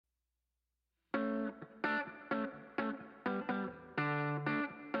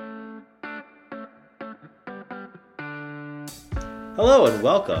Hello and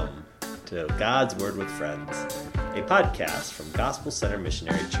welcome to God's Word with Friends, a podcast from Gospel Center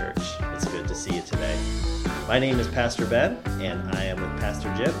Missionary Church. It's good to see you today. My name is Pastor Ben, and I am with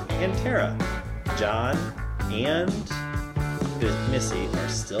Pastor Jim and Tara. John and Missy are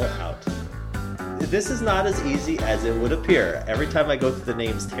still out. This is not as easy as it would appear. Every time I go through the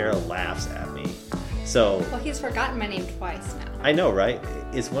names, Tara laughs at me. Well, he's forgotten my name twice now. I know, right?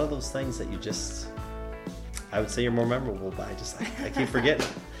 It's one of those things that you just... I would say you're more memorable, but I keep forgetting.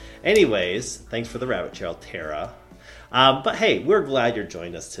 Anyways, thanks for the rabbit trail, Tara. But hey, we're glad you're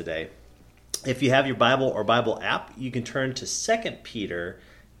joining us today. If you have your Bible or Bible app, you can turn to 2 Peter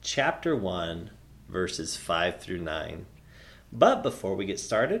chapter 1, verses 5 through 9. But before we get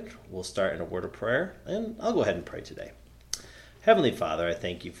started, we'll start in a word of prayer, and I'll go ahead and pray today. Heavenly Father, I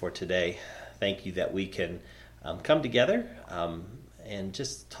thank you for today. Thank you that we can come together and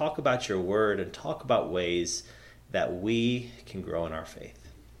just talk about your word and talk about ways that we can grow in our faith.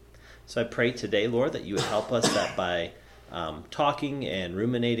 So I pray today, Lord, that you would help us that by talking and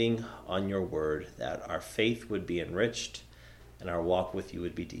ruminating on your word, that our faith would be enriched and our walk with you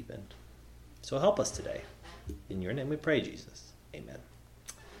would be deepened. So help us today. In your name we pray, Jesus. Amen.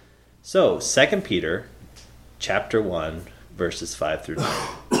 So 2 Peter chapter 1, verses 5 through 9.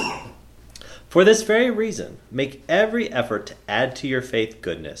 For this very reason, make every effort to add to your faith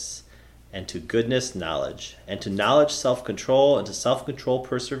goodness, and to goodness knowledge, and to knowledge self-control, and to self-control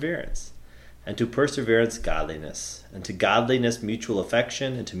perseverance, and to perseverance godliness, and to godliness mutual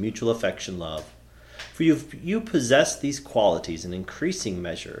affection, and to mutual affection love. For if you possess these qualities in increasing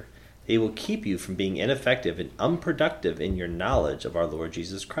measure, they will keep you from being ineffective and unproductive in your knowledge of our Lord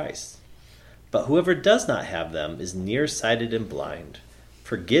Jesus Christ. But whoever does not have them is nearsighted and blind,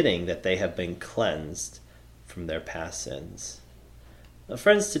 forgetting that they have been cleansed from their past sins. Now,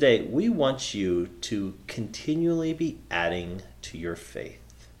 friends, today we want you to continually be adding to your faith.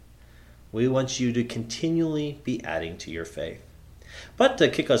 We want you to continually be adding to your faith. But to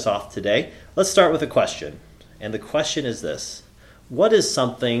kick us off today, let's start with a question. And the question is this: what is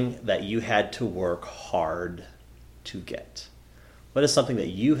something that you had to work hard to get? What is something that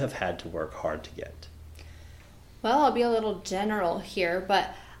you have had to work hard to get? Well, I'll be a little general here,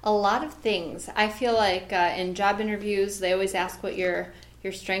 but a lot of things. I feel like in job interviews, they always ask what your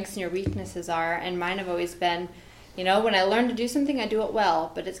strengths and your weaknesses are, and mine have always been, when I learn to do something, I do it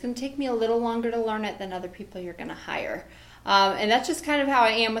well, but it's going to take me a little longer to learn it than other people you're going to hire. And that's just kind of how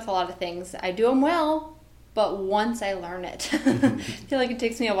I am with a lot of things. I do them well, but once I learn it, I feel like it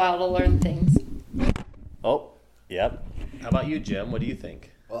takes me a while to learn things. Oh, yep. How about you, Jim? What do you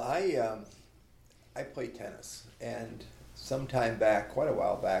think? Well, I play tennis, and sometime back, quite a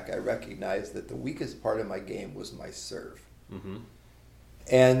while back, I recognized that the weakest part of my game was my serve. Mm-hmm.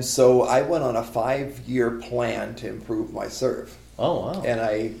 And so I went on a 5-year plan to improve my serve. Oh, wow. And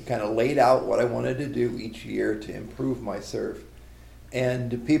I kind of laid out what I wanted to do each year to improve my serve.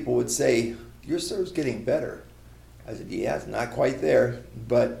 And people would say, your serve's getting better. I said, yeah, it's not quite there.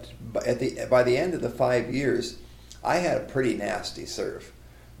 But by the end of the 5 years, I had a pretty nasty serve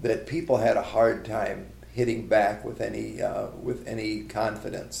that people had a hard time hitting back with any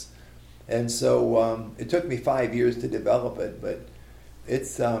confidence. And so it took me 5 years to develop it, but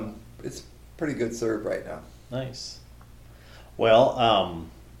it's pretty good serve right now. Nice. Well,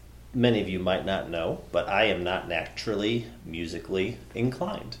 many of you might not know, but I am not naturally musically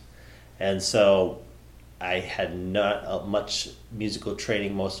inclined. And so I had not much musical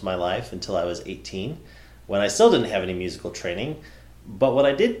training most of my life until I was 18, when I still didn't have any musical training. But what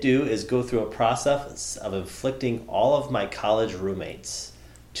I did do is go through a process of inflicting all of my college roommates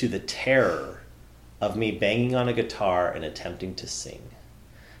to the terror of me banging on a guitar and attempting to sing.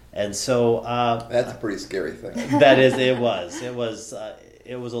 And so... that's a pretty scary thing. That is, it was. It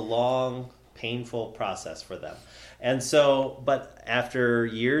was a long, painful process for them. And so, but after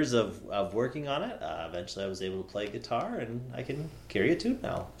years of working on it, eventually I was able to play guitar, and I can carry a tune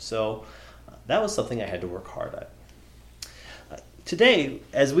now. So that was something I had to work hard at. Today,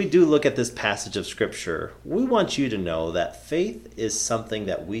 as we do look at this passage of Scripture, we want you to know that faith is something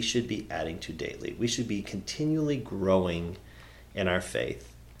that we should be adding to daily. We should be continually growing in our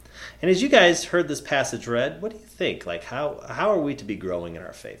faith. And as you guys heard this passage read, what do you think? Like, how are we to be growing in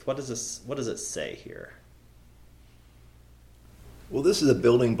our faith? What does it say here? Well, this is a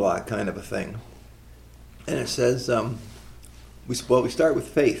building block kind of a thing. And it says, we start with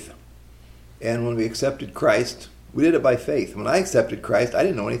faith. And when we accepted Christ, we did it by faith. When I accepted Christ, I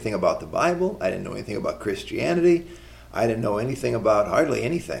didn't know anything about the Bible. I didn't know anything about Christianity. I didn't know anything about hardly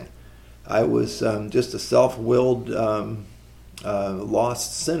anything. I was just a self-willed,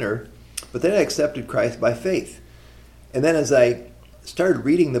 lost sinner. But then I accepted Christ by faith. And then as I started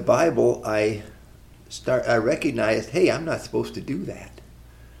reading the Bible, I recognized, hey, I'm not supposed to do that.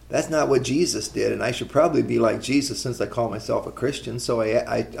 That's not what Jesus did, and I should probably be like Jesus since I call myself a Christian. So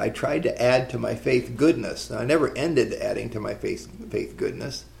I tried to add to my faith goodness. Now, I never ended adding to my faith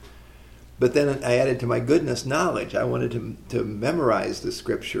goodness, but then I added to my goodness knowledge. I wanted to memorize the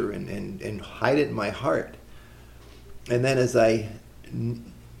Scripture and hide it in my heart. And then as I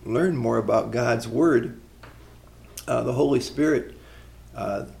learned more about God's Word, the Holy Spirit,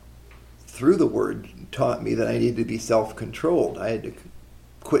 through the Word, taught me that I needed to be self-controlled. I had to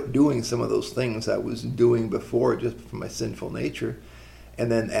quit doing some of those things I was doing before just from my sinful nature,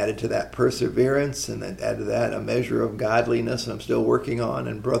 and then added to that perseverance, and then added to that a measure of godliness, and I'm still working on,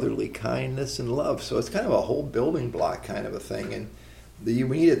 and brotherly kindness and love. So it's kind of a whole building block kind of a thing, and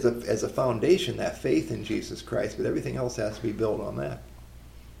we need it as a foundation, that faith in Jesus Christ, but everything else has to be built on that.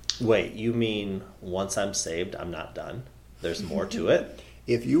 Wait, you mean once I'm saved, I'm not done? There's more to it?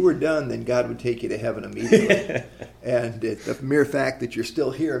 If you were done, then God would take you to heaven immediately. And the mere fact that you're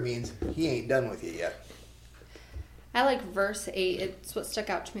still here means he ain't done with you yet. I like verse 8. It's what stuck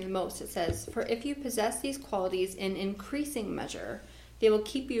out to me the most. It says, "For if you possess these qualities in increasing measure, they will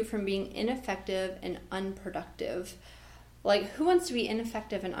keep you from being ineffective and unproductive." Like, who wants to be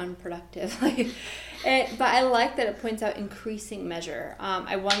ineffective and unproductive? But I like that it points out increasing measure.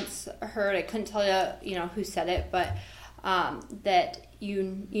 I once heard, I couldn't tell you, who said it, but that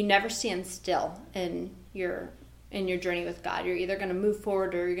you never stand still in your journey with God. You're either going to move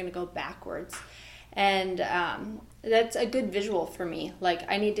forward or you're going to go backwards, and that's a good visual for me. Like,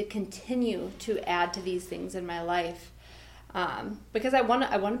 I need to continue to add to these things in my life because I want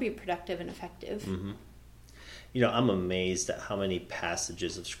to be productive and effective. Mm-hmm. I'm amazed at how many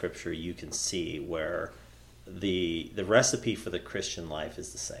passages of Scripture you can see where the recipe for the Christian life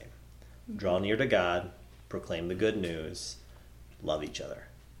is the same. Draw near to God, proclaim the good news, love each other.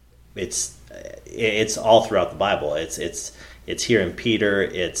 It's all throughout the Bible. It's here in Peter.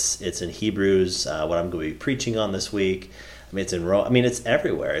 It's in Hebrews. What I'm going to be preaching on this week. It's in Rome. It's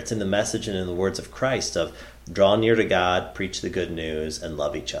everywhere. It's in the message and in the words of Christ of draw near to God, preach the good news, and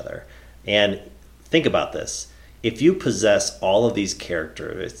love each other. And think about this. If you possess all of these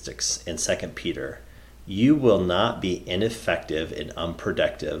characteristics in 2 Peter, you will not be ineffective and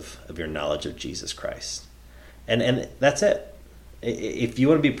unproductive of your knowledge of Jesus Christ. And that's it. If you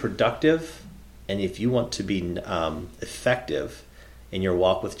want to be productive and if you want to be effective in your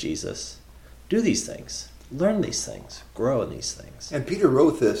walk with Jesus, do these things. Learn these things. Grow in these things. And Peter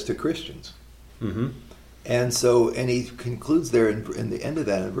wrote this to Christians. Mm-hmm. And he concludes there in the end of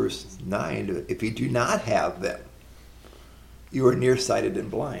that in verse 9, if you do not have them, you are nearsighted and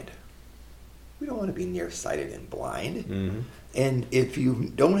blind. We don't want to be nearsighted and blind. Mm-hmm. And if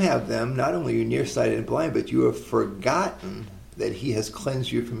you don't have them, not only are you nearsighted and blind, but you have forgotten that he has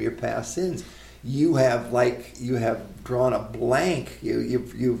cleansed you from your past sins. You have drawn a blank.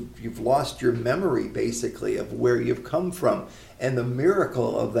 You've lost your memory, basically, of where you've come from and the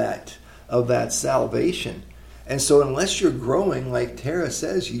miracle of that salvation. And so unless you're growing, like Tara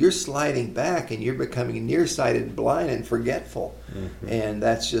says, you're sliding back and you're becoming nearsighted and blind and forgetful. Mm-hmm. And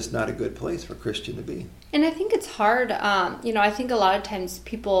that's just not a good place for a Christian to be. And I think it's hard. I think a lot of times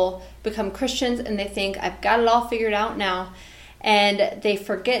people become Christians and they think, I've got it all figured out now. And they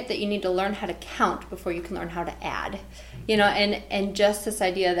forget that you need to learn how to count before you can learn how to add. And just this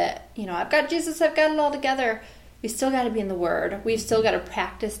idea that, I've got Jesus, I've got it all together. We still got to be in the Word. We've still got to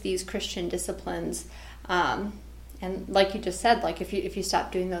practice these Christian disciplines. And like you just said, like if you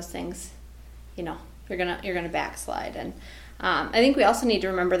stop doing those things, you're gonna backslide. And I think we also need to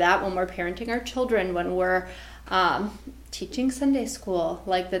remember that when we're parenting our children, when we're teaching Sunday school,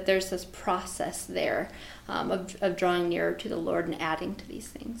 like that there's this process there of drawing nearer to the Lord and adding to these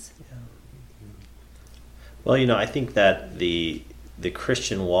things. Yeah. Well, I think that the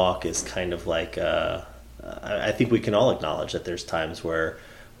Christian walk is kind of like I think we can all acknowledge that there's times where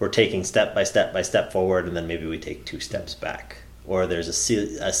we're taking step by step forward, and then maybe we take 2 steps back. Or there's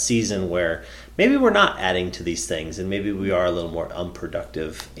a season where maybe we're not adding to these things, and maybe we are a little more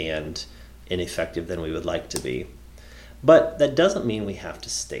unproductive and ineffective than we would like to be. But that doesn't mean we have to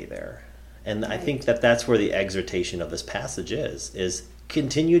stay there. And right. I think that that's where the exhortation of this passage is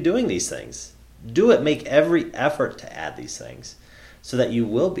continue doing these things. Do it. Make every effort to add these things so that you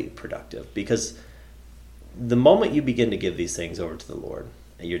will be productive. Because the moment you begin to give these things over to the Lord,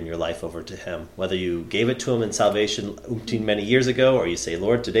 in your life over to Him, whether you gave it to Him in salvation many years ago, or you say,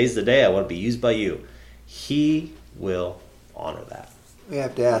 Lord, today's the day I want to be used by you, He will honor that. We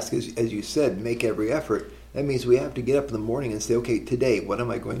have to ask, as you said, make every effort. That means we have to get up in the morning and say, okay, today, what am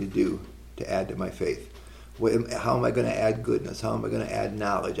I going to do to add to my faith? How am I going to add goodness? How am I going to add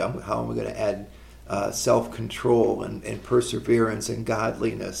knowledge? How am I going to add self-control and perseverance and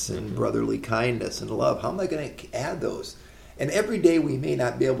godliness and brotherly kindness and love? How am I going to add those? And every day we may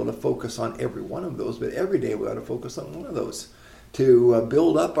not be able to focus on every one of those, but every day we ought to focus on one of those to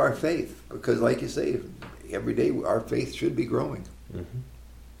build up our faith. Because like you say, every day our faith should be growing.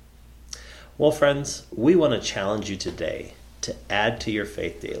 Well, friends, we want to challenge you today to add to your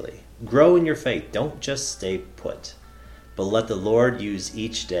faith daily. Grow in your faith. Don't just stay put, but let the Lord use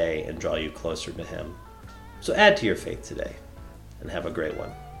each day and draw you closer to Him. So add to your faith today and have a great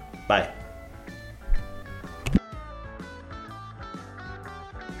one. Bye.